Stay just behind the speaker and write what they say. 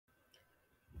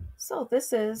So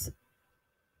this is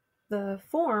the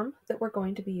form that we're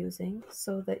going to be using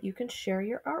so that you can share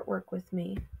your artwork with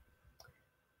me.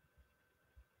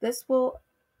 This will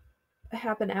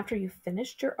happen after you've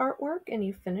finished your artwork and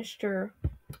you've finished your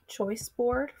choice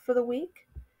board for the week.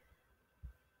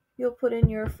 You'll put in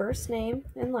your first name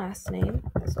and last name.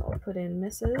 So I'll put in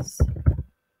Mrs.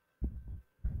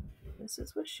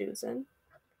 Wischusen.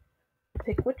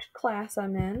 Pick which class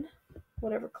I'm in,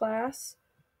 whatever class.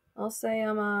 I'll say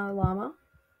I'm a llama.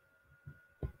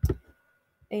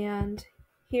 And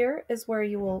here is where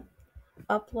you will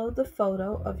upload the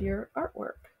photo of your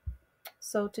artwork.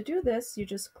 So to do this, you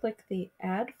just click the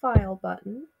Add File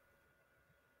button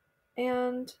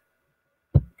and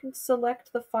you can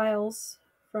select the files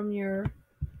from your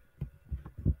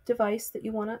device that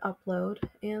you want to upload.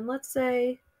 And let's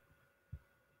say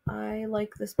I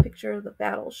like this picture of the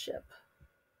battleship.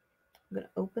 I'm going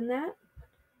to open that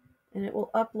and it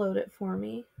will upload it for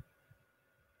me.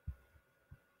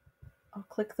 I'll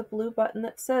click the blue button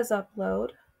that says upload.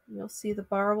 And you'll see the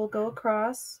bar will go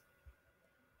across.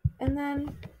 And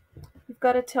then you've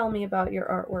got to tell me about your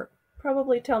artwork.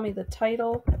 Probably tell me the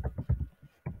title.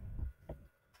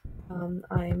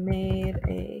 I made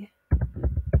a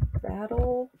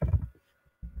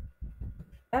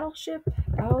battleship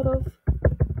out of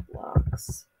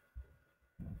blocks.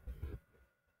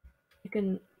 You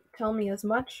can tell me as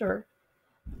much or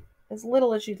as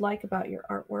little as you'd like about your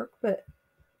artwork, but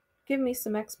give me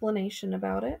some explanation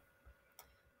about it.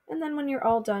 And then when you're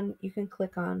all done, you can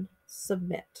click on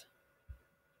Submit.